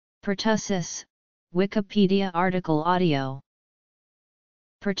Pertussis, Wikipedia article audio.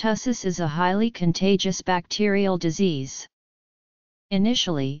 Pertussis is a highly contagious bacterial disease.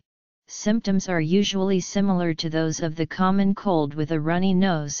 Initially, symptoms are usually similar to those of the common cold with a runny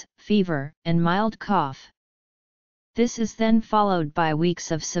nose, fever, and mild cough. This is then followed by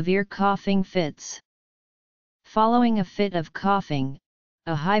weeks of severe coughing fits. Following a fit of coughing,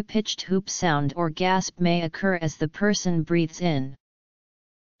 a high-pitched whoop sound or gasp may occur as the person breathes in.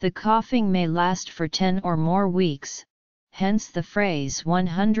 The coughing may last for 10 or more weeks, hence the phrase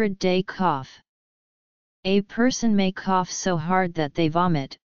 100-day cough. A person may cough so hard that they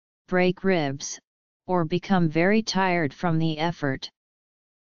vomit, break ribs, or become very tired from the effort.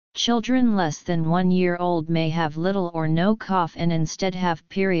 Children less than 1 year old may have little or no cough and instead have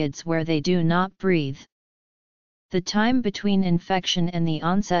periods where they do not breathe. The time between infection and the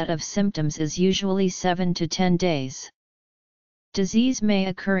onset of symptoms is usually 7 to 10 days. Disease may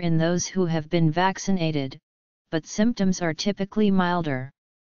occur in those who have been vaccinated, but symptoms are typically milder.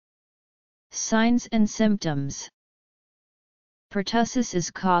 Signs and symptoms. Pertussis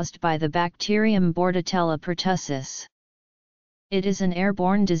is caused by the bacterium Bordetella pertussis. It is an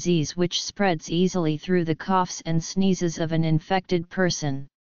airborne disease which spreads easily through the coughs and sneezes of an infected person.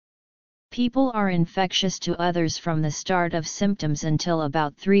 People are infectious to others from the start of symptoms until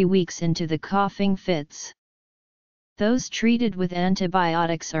about 3 weeks into the coughing fits. Those treated with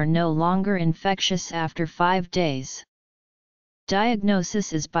antibiotics are no longer infectious after 5 days.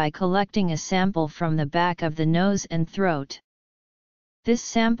 Diagnosis is by collecting a sample from the back of the nose and throat. This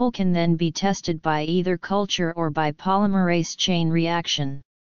sample can then be tested by either culture or by polymerase chain reaction.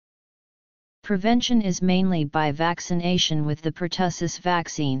 Prevention is mainly by vaccination with the pertussis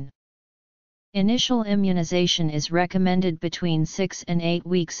vaccine. Initial immunization is recommended between 6 and 8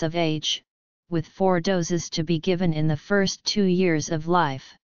 weeks of age, with 4 doses to be given in the first 2 years of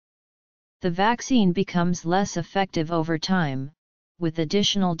life. The vaccine becomes less effective over time, with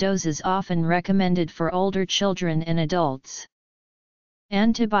additional doses often recommended for older children and adults.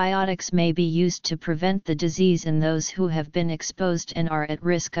 Antibiotics may be used to prevent the disease in those who have been exposed and are at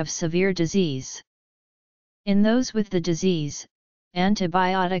risk of severe disease. In those with the disease,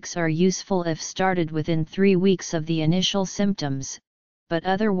 antibiotics are useful if started within 3 weeks of the initial symptoms, but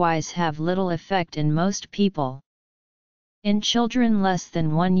otherwise have little effect in most people. In children less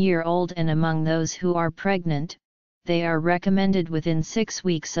than 1 year old and among those who are pregnant, they are recommended within 6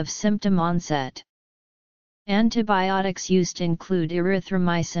 weeks of symptom onset. Antibiotics used include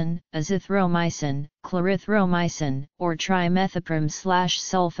erythromycin, azithromycin, clarithromycin, or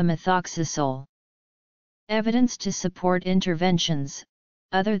trimethoprim/sulfamethoxazole. Evidence to support interventions,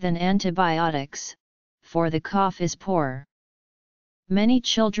 other than antibiotics, for the cough is poor. Many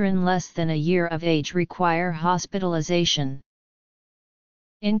children less than a year of age require hospitalization.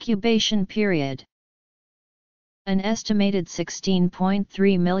 Incubation period. An estimated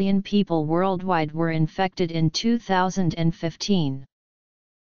 16.3 million people worldwide were infected in 2015.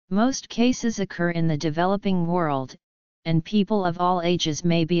 Most cases occur in the developing world, and people of all ages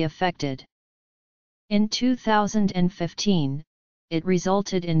may be affected. In 2015, it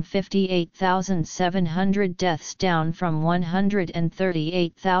resulted in 58,700 deaths, down from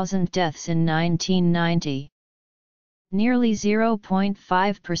 138,000 deaths in 1990. Nearly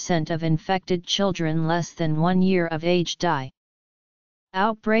 0.5% of infected children less than 1 year of age die.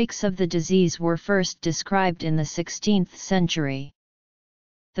 Outbreaks of the disease were first described in the 16th century.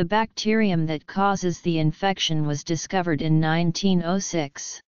 The bacterium that causes the infection was discovered in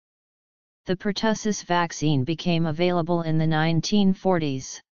 1906. The pertussis vaccine became available in the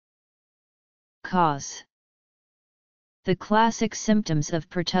 1940s. Cause. The classic symptoms of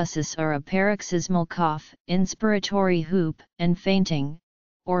pertussis are a paroxysmal cough, inspiratory whoop, and fainting,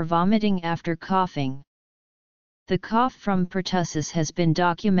 or vomiting after coughing. The cough from pertussis has been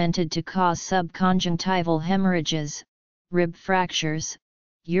documented to cause subconjunctival hemorrhages, rib fractures,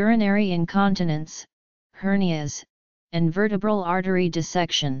 urinary incontinence, hernias, and vertebral artery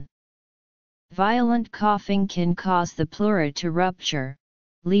dissection. Violent coughing can cause the pleura to rupture,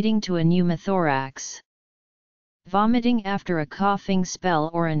 leading to a pneumothorax. Vomiting after a coughing spell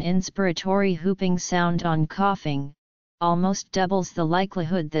or an inspiratory whooping sound on coughing, almost doubles the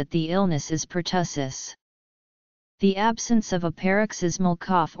likelihood that the illness is pertussis. The absence of a paroxysmal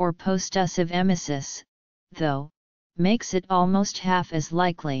cough or postussive emesis, though, makes it almost half as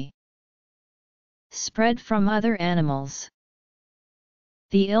likely. Spread from other animals.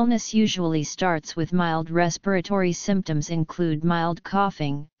 The illness usually starts with mild respiratory symptoms include mild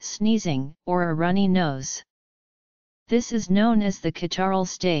coughing, sneezing, or a runny nose. This is known as the catarrhal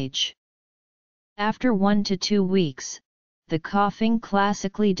stage. After 1 to 2 weeks, the coughing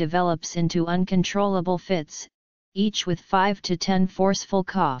classically develops into uncontrollable fits, each with 5 to 10 forceful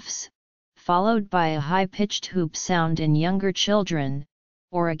coughs, followed by a high-pitched whoop sound in younger children,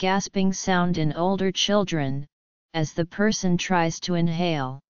 or a gasping sound in older children, as the person tries to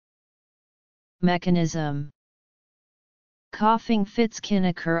inhale. Mechanism: coughing fits can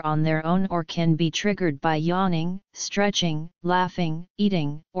occur on their own or can be triggered by yawning, stretching, laughing,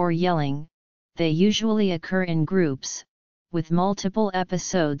 eating, or yelling. They usually occur in groups, with multiple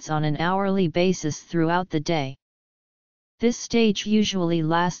episodes on an hourly basis throughout the day. This stage usually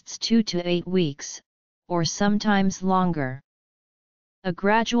lasts 2 to 8 weeks, or sometimes longer. A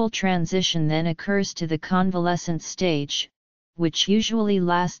gradual transition then occurs to the convalescent stage, which usually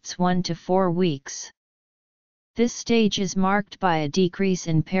lasts 1 to 4 weeks. This stage is marked by a decrease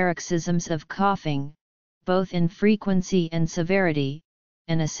in paroxysms of coughing, both in frequency and severity,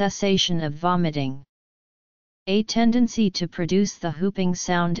 and a cessation of vomiting. A tendency to produce the whooping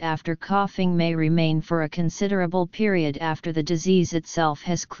sound after coughing may remain for a considerable period after the disease itself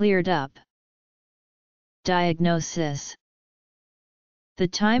has cleared up. Diagnosis: the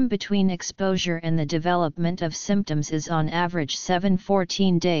time between exposure and the development of symptoms is on average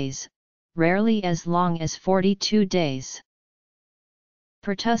 7–14 days, rarely as long as 42 days.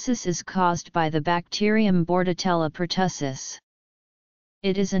 Pertussis is caused by the bacterium Bordetella pertussis.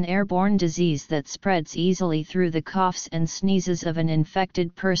 It is an airborne disease that spreads easily through the coughs and sneezes of an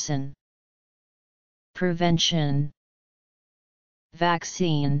infected person. Prevention: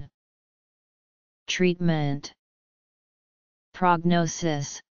 vaccine. Treatment.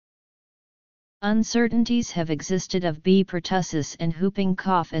 Prognosis. Uncertainties have existed of B. pertussis and whooping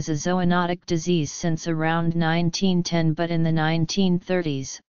cough as a zoonotic disease since around 1910, but in the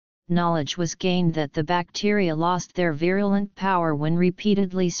 1930s, knowledge was gained that the bacteria lost their virulent power when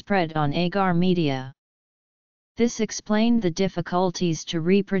repeatedly spread on agar media. This explained the difficulties to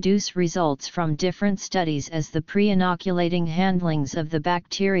reproduce results from different studies, as the pre-inoculating handlings of the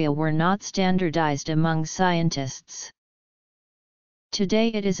bacteria were not standardized among scientists. Today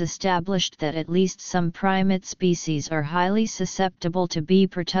it is established that at least some primate species are highly susceptible to B.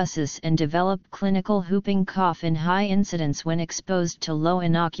 pertussis and develop clinical whooping cough in high incidence when exposed to low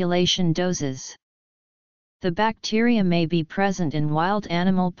inoculation doses. The bacteria may be present in wild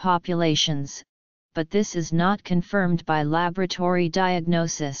animal populations, but this is not confirmed by laboratory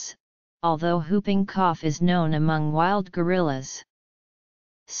diagnosis, although whooping cough is known among wild gorillas.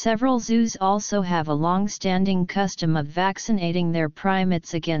 Several zoos also have a long-standing custom of vaccinating their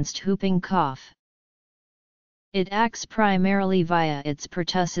primates against whooping cough. It acts primarily via its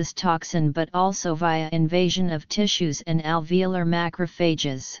pertussis toxin, but also via invasion of tissues and alveolar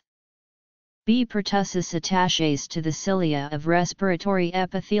macrophages. B. pertussis attaches to the cilia of respiratory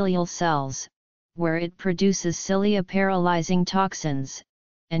epithelial cells, where it produces cilia-paralyzing toxins,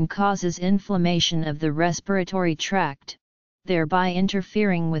 and causes inflammation of the respiratory tract, thereby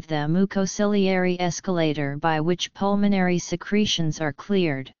interfering with the mucociliary escalator by which pulmonary secretions are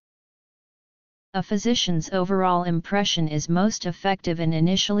cleared. A physician's overall impression is most effective in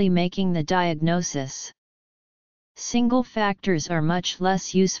initially making the diagnosis. Single factors are much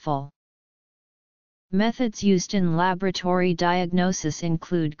less useful. Methods used in laboratory diagnosis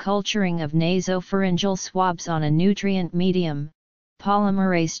include culturing of nasopharyngeal swabs on a nutrient medium,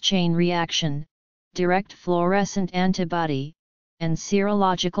 polymerase chain reaction, direct fluorescent antibody, and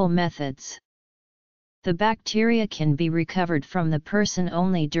serological methods. The bacteria can be recovered from the person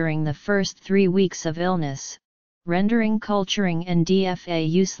only during the first 3 weeks of illness, rendering culturing and DFA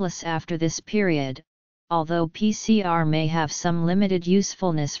useless after this period, although PCR may have some limited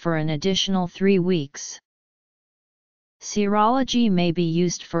usefulness for an additional 3 weeks. Serology may be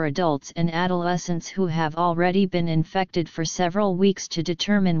used for adults and adolescents who have already been infected for several weeks to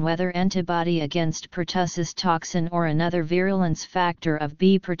determine whether antibody against pertussis toxin or another virulence factor of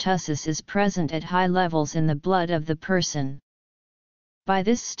B. pertussis is present at high levels in the blood of the person. By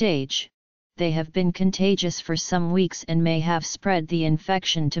this stage, they have been contagious for some weeks and may have spread the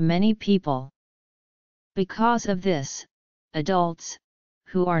infection to many people. Because of this, adults,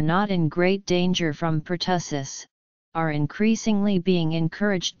 who are not in great danger from pertussis, are increasingly being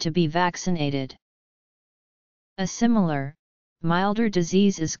encouraged to be vaccinated. A similar, milder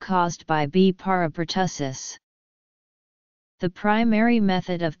disease is caused by B. parapertussis. The primary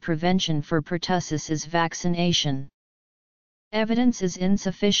method of prevention for pertussis is vaccination. Evidence is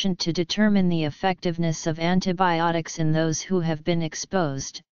insufficient to determine the effectiveness of antibiotics in those who have been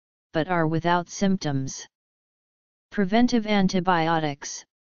exposed, but are without symptoms. Preventive antibiotics,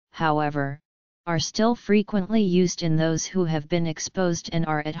 however, are still frequently used in those who have been exposed and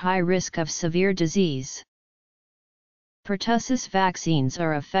are at high risk of severe disease. Pertussis vaccines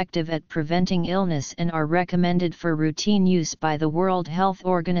are effective at preventing illness and are recommended for routine use by the World Health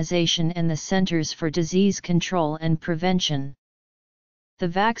Organization and the Centers for Disease Control and Prevention. The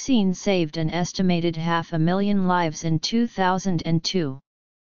vaccine saved an estimated 500,000 lives in 2002.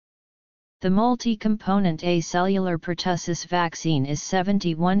 The multi-component acellular pertussis vaccine is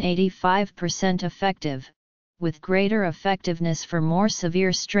 71–85% effective, with greater effectiveness for more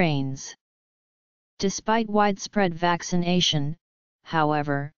severe strains. Despite widespread vaccination,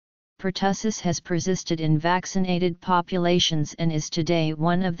 however, pertussis has persisted in vaccinated populations and is today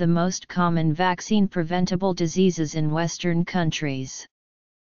one of the most common vaccine-preventable diseases in Western countries.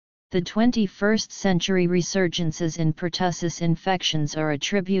 The 21st century resurgences in pertussis infections are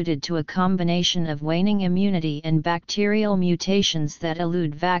attributed to a combination of waning immunity and bacterial mutations that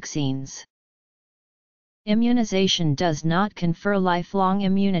elude vaccines. Immunization does not confer lifelong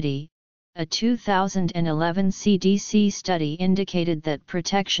immunity. A 2011 CDC study indicated that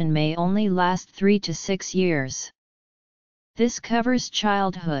protection may only last 3 to 6 years. This covers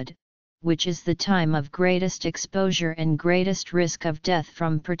childhood, which is the time of greatest exposure and greatest risk of death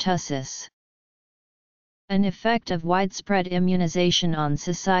from pertussis. An effect of widespread immunization on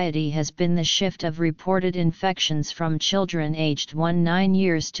society has been the shift of reported infections from children aged 9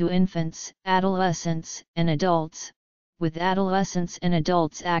 years to infants, adolescents, and adults, with adolescents and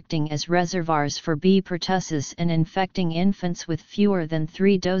adults acting as reservoirs for B. pertussis and infecting infants with fewer than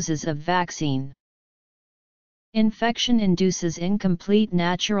 3 doses of vaccine. Infection induces incomplete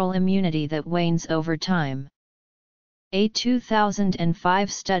natural immunity that wanes over time. A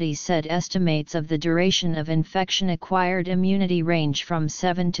 2005 study said estimates of the duration of infection-acquired immunity range from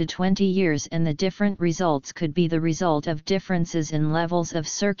 7 to 20 years, and the different results could be the result of differences in levels of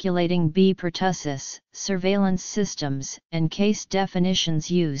circulating B. pertussis, surveillance systems, and case definitions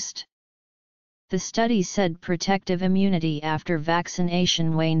used. The study said protective immunity after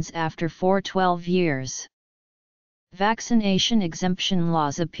vaccination wanes after 4–12 years. Vaccination exemption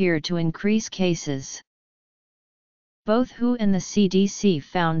laws appear to increase cases. Both WHO and the CDC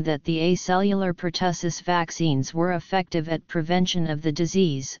found that the acellular pertussis vaccines were effective at prevention of the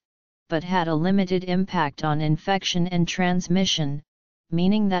disease, but had a limited impact on infection and transmission,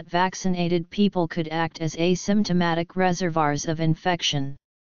 meaning that vaccinated people could act as asymptomatic reservoirs of infection.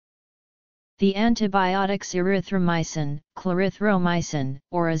 The antibiotics erythromycin, clarithromycin,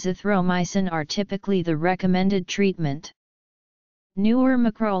 or azithromycin are typically the recommended treatment. Newer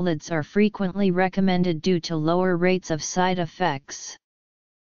macrolides are frequently recommended due to lower rates of side effects.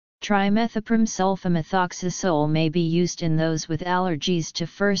 Trimethoprim sulfamethoxazole may be used in those with allergies to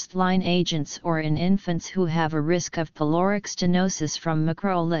first-line agents or in infants who have a risk of pyloric stenosis from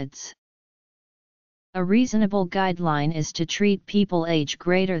macrolides. A reasonable guideline is to treat people age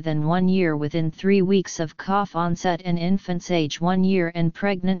greater than 1 year within 3 weeks of cough onset and infants age 1 year and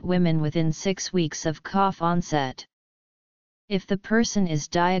pregnant women within 6 weeks of cough onset. If the person is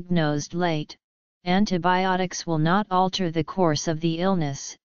diagnosed late, antibiotics will not alter the course of the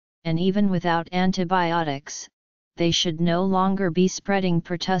illness, and even without antibiotics, they should no longer be spreading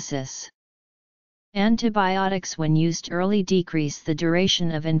pertussis. Antibiotics when used early decrease the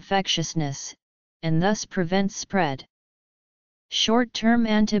duration of infectiousness, and thus prevent spread. Short-term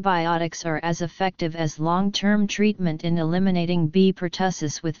antibiotics are as effective as long-term treatment in eliminating B.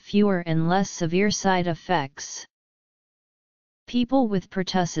 pertussis with fewer and less severe side effects. People with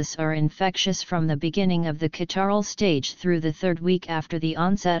pertussis are infectious from the beginning of the catarrhal stage through the 3rd week after the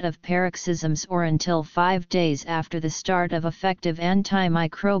onset of paroxysms or until 5 days after the start of effective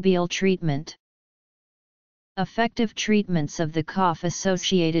antimicrobial treatment. Effective treatments of the cough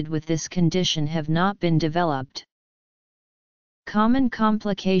associated with this condition have not been developed. Common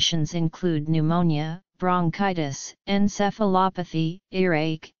complications include pneumonia, bronchitis, encephalopathy,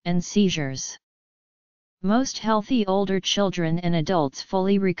 earache, and seizures. Most healthy older children and adults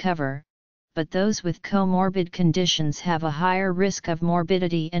fully recover, but those with comorbid conditions have a higher risk of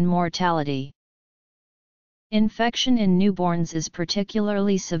morbidity and mortality. Infection in newborns is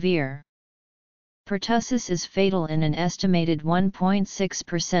particularly severe. Pertussis is fatal in an estimated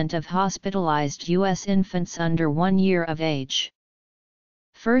 1.6% of hospitalized U.S. infants under 1 year of age.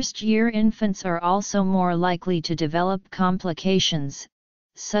 First-year infants are also more likely to develop complications,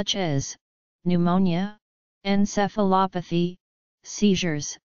 such as pneumonia, encephalopathy,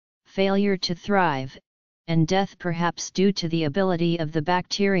 seizures, failure to thrive, and death, perhaps due to the ability of the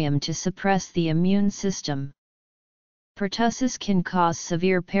bacterium to suppress the immune system. Pertussis can cause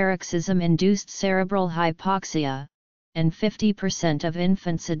severe paroxysm-induced cerebral hypoxia, and 50% of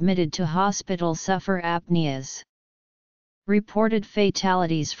infants admitted to hospital suffer apneas. Reported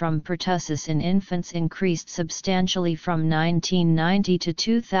fatalities from pertussis in infants increased substantially from 1990 to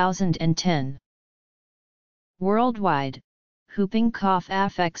 2010. Worldwide, whooping cough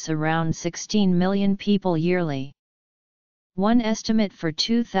affects around 16 million people yearly. One estimate for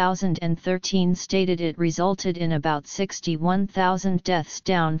 2013 stated it resulted in about 61,000 deaths,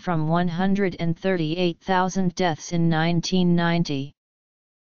 down from 138,000 deaths in 1990.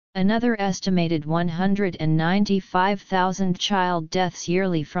 Another estimated 195,000 child deaths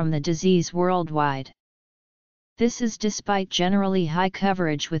yearly from the disease worldwide. This is despite generally high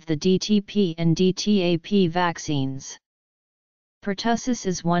coverage with the DTP and DTaP vaccines. Pertussis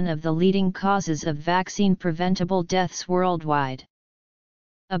is one of the leading causes of vaccine-preventable deaths worldwide.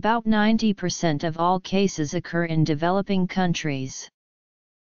 About 90% of all cases occur in developing countries.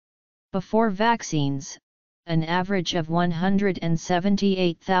 Before vaccines, an average of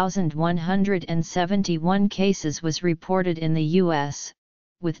 178,171 cases was reported in the U.S.,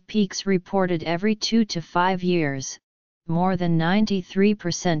 with peaks reported every 2 to 5 years. More than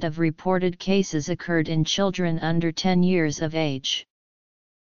 93% of reported cases occurred in children under 10 years of age.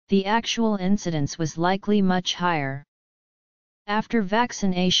 The actual incidence was likely much higher. After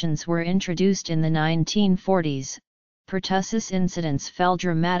vaccinations were introduced in the 1940s, pertussis incidence fell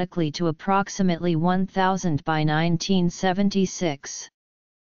dramatically to approximately 1,000 by 1976.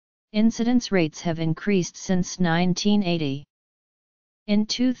 Incidence rates have increased since 1980. In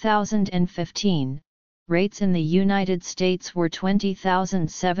 2015, rates in the United States were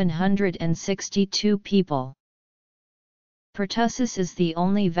 20,762 people. Pertussis is the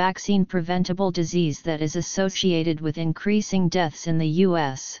only vaccine-preventable disease that is associated with increasing deaths in the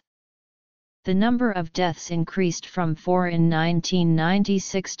U.S. The number of deaths increased from 4 in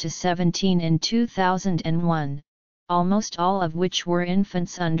 1996 to 17 in 2001, almost all of which were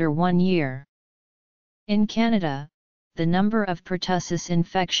infants under 1 year. In Canada, the number of pertussis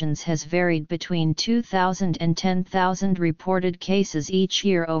infections has varied between 2,000 and 10,000 reported cases each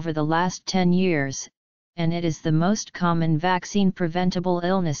year over the last 10 years, and it is the most common vaccine-preventable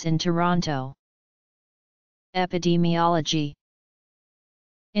illness in Toronto. Epidemiology.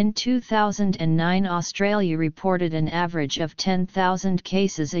 In 2009, Australia reported an average of 10,000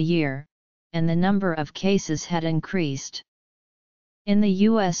 cases a year, and the number of cases had increased. In the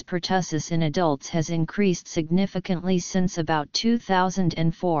U.S., pertussis in adults has increased significantly since about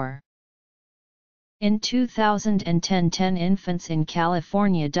 2004. In 2010, 10 infants in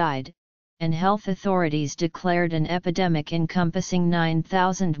California died, and health authorities declared an epidemic encompassing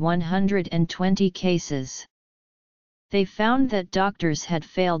 9,120 cases. They found that doctors had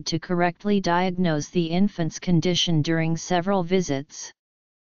failed to correctly diagnose the infant's condition during several visits.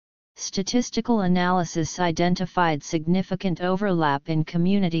 Statistical analysis identified significant overlap in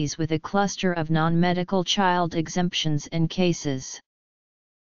communities with a cluster of non-medical child exemptions and cases.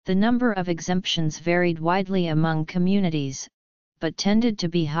 The number of exemptions varied widely among communities, but tended to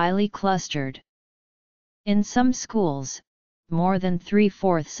be highly clustered. In some schools, more than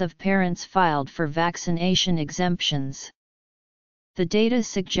 3/4 of parents filed for vaccination exemptions. The data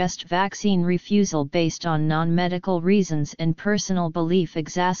suggest vaccine refusal based on non-medical reasons and personal belief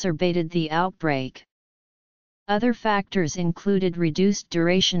exacerbated the outbreak. Other factors included reduced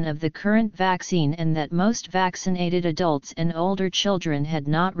duration of the current vaccine and that most vaccinated adults and older children had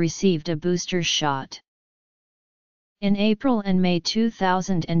not received a booster shot. In April and May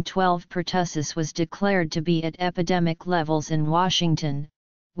 2012, pertussis was declared to be at epidemic levels in Washington,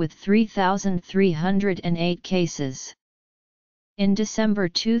 with 3,308 cases. In December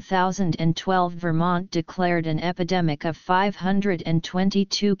 2012, Vermont declared an epidemic of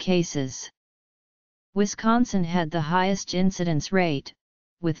 522 cases. Wisconsin had the highest incidence rate,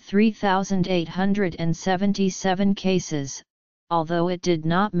 with 3,877 cases, although it did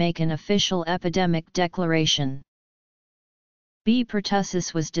not make an official epidemic declaration. B.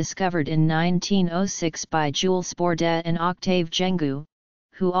 pertussis was discovered in 1906 by Jules Bordet and Octave Gengu,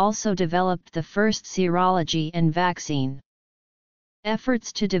 who also developed the first serology and vaccine.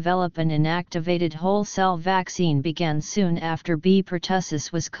 Efforts to develop an inactivated whole-cell vaccine began soon after B.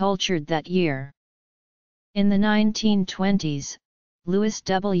 pertussis was cultured that year. In the 1920s, Louis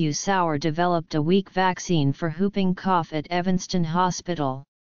W. Sauer developed a weak vaccine for whooping cough at Evanston Hospital.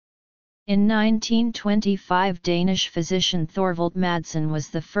 In 1925, Danish physician Thorvald Madsen was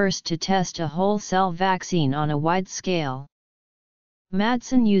the first to test a whole-cell vaccine on a wide scale.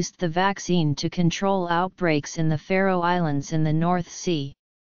 Madsen used the vaccine to control outbreaks in the Faroe Islands in the North Sea.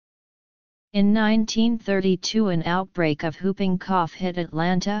 In 1932, an outbreak of whooping cough hit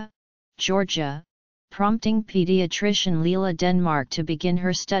Atlanta, Georgia, prompting pediatrician Leila Denmark to begin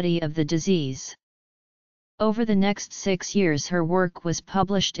her study of the disease. Over the next 6 years her work was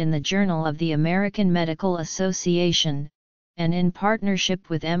published in the Journal of the American Medical Association, and in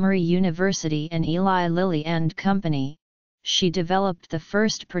partnership with Emory University and Eli Lilly and Company, she developed the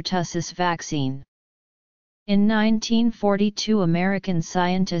first pertussis vaccine. In 1942 American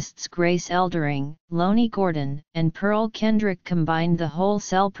scientists Grace Eldering, Lonnie Gordon, and Pearl Kendrick combined the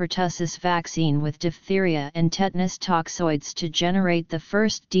whole-cell pertussis vaccine with diphtheria and tetanus toxoids to generate the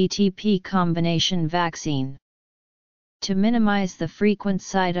first DTP combination vaccine. To minimize the frequent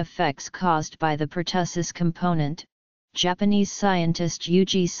side effects caused by the pertussis component, Japanese scientist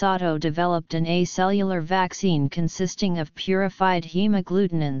Yuji Sato developed an acellular vaccine consisting of purified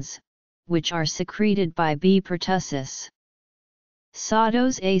hemagglutinins, which are secreted by B. pertussis.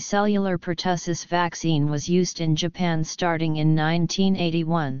 Sato's acellular pertussis vaccine was used in Japan starting in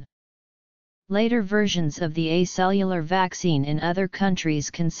 1981. Later versions of the acellular vaccine in other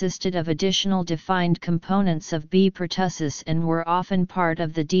countries consisted of additional defined components of B. pertussis and were often part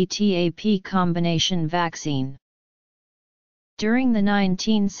of the DTaP combination vaccine. During the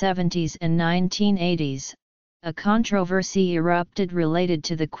 1970s and 1980s, a controversy erupted related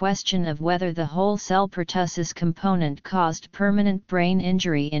to the question of whether the whole-cell pertussis component caused permanent brain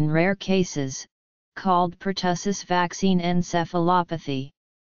injury in rare cases, called pertussis vaccine encephalopathy.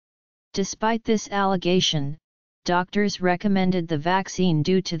 Despite this allegation, doctors recommended the vaccine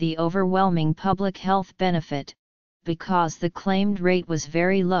due to the overwhelming public health benefit, because the claimed rate was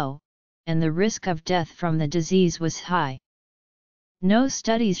very low, and the risk of death from the disease was high. No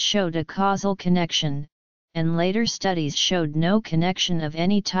studies showed a causal connection, and later studies showed no connection of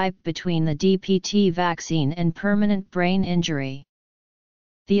any type between the DPT vaccine and permanent brain injury.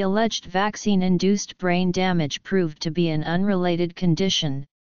 The alleged vaccine-induced brain damage proved to be an unrelated condition,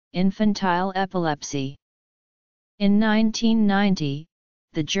 infantile epilepsy. In 1990,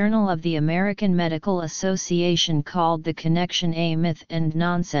 the Journal of the American Medical Association called the connection a myth and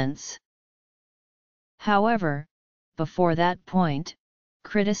nonsense. However, before that point,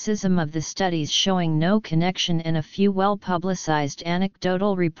 criticism of the studies showing no connection and a few well-publicized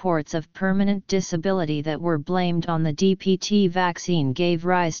anecdotal reports of permanent disability that were blamed on the DPT vaccine gave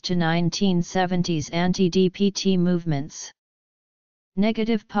rise to 1970s anti-DPT movements.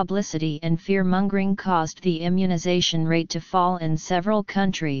 Negative publicity and fear-mongering caused the immunization rate to fall in several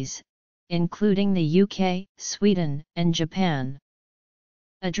countries, including the UK, Sweden, and Japan.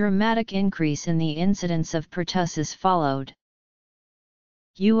 A dramatic increase in the incidence of pertussis followed.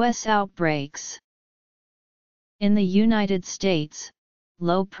 U.S. outbreaks. In the United States,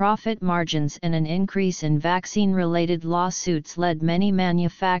 low profit margins and an increase in vaccine-related lawsuits led many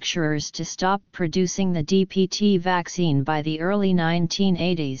manufacturers to stop producing the DPT vaccine by the early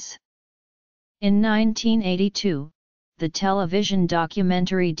 1980s. In 1982, the television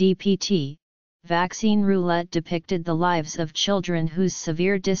documentary DPT, Vaccine Roulette depicted the lives of children whose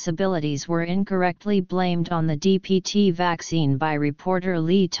severe disabilities were incorrectly blamed on the DPT vaccine by reporter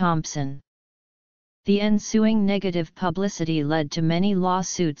Lee Thompson. The ensuing negative publicity led to many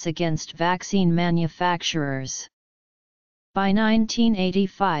lawsuits against vaccine manufacturers. By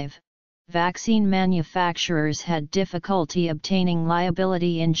 1985, vaccine manufacturers had difficulty obtaining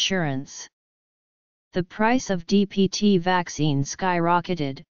liability insurance. The price of DPT vaccine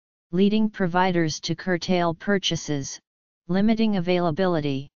skyrocketed, leading providers to curtail purchases, limiting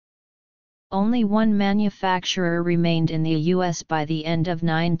availability. Only one manufacturer remained in the U.S. by the end of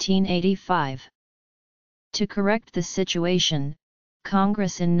 1985. To correct the situation,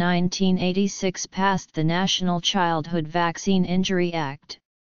 Congress in 1986 passed the National Childhood Vaccine Injury Act,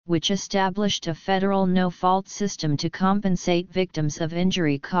 which established a federal no-fault system to compensate victims of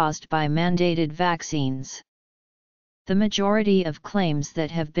injury caused by mandated vaccines. The majority of claims that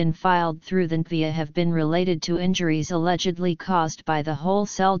have been filed through the NVIA have been related to injuries allegedly caused by the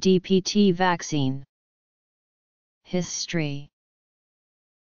whole-cell DPT vaccine. History.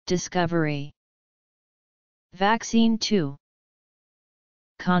 Discovery. Vaccine 2.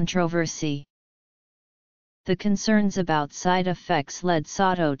 Controversy. The concerns about side effects led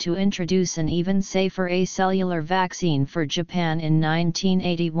Sato to introduce an even safer acellular vaccine for Japan in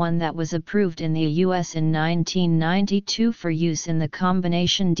 1981 that was approved in the US in 1992 for use in the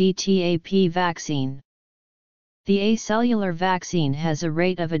combination DTaP vaccine. The acellular vaccine has a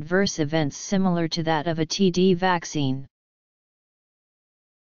rate of adverse events similar to that of a TD vaccine.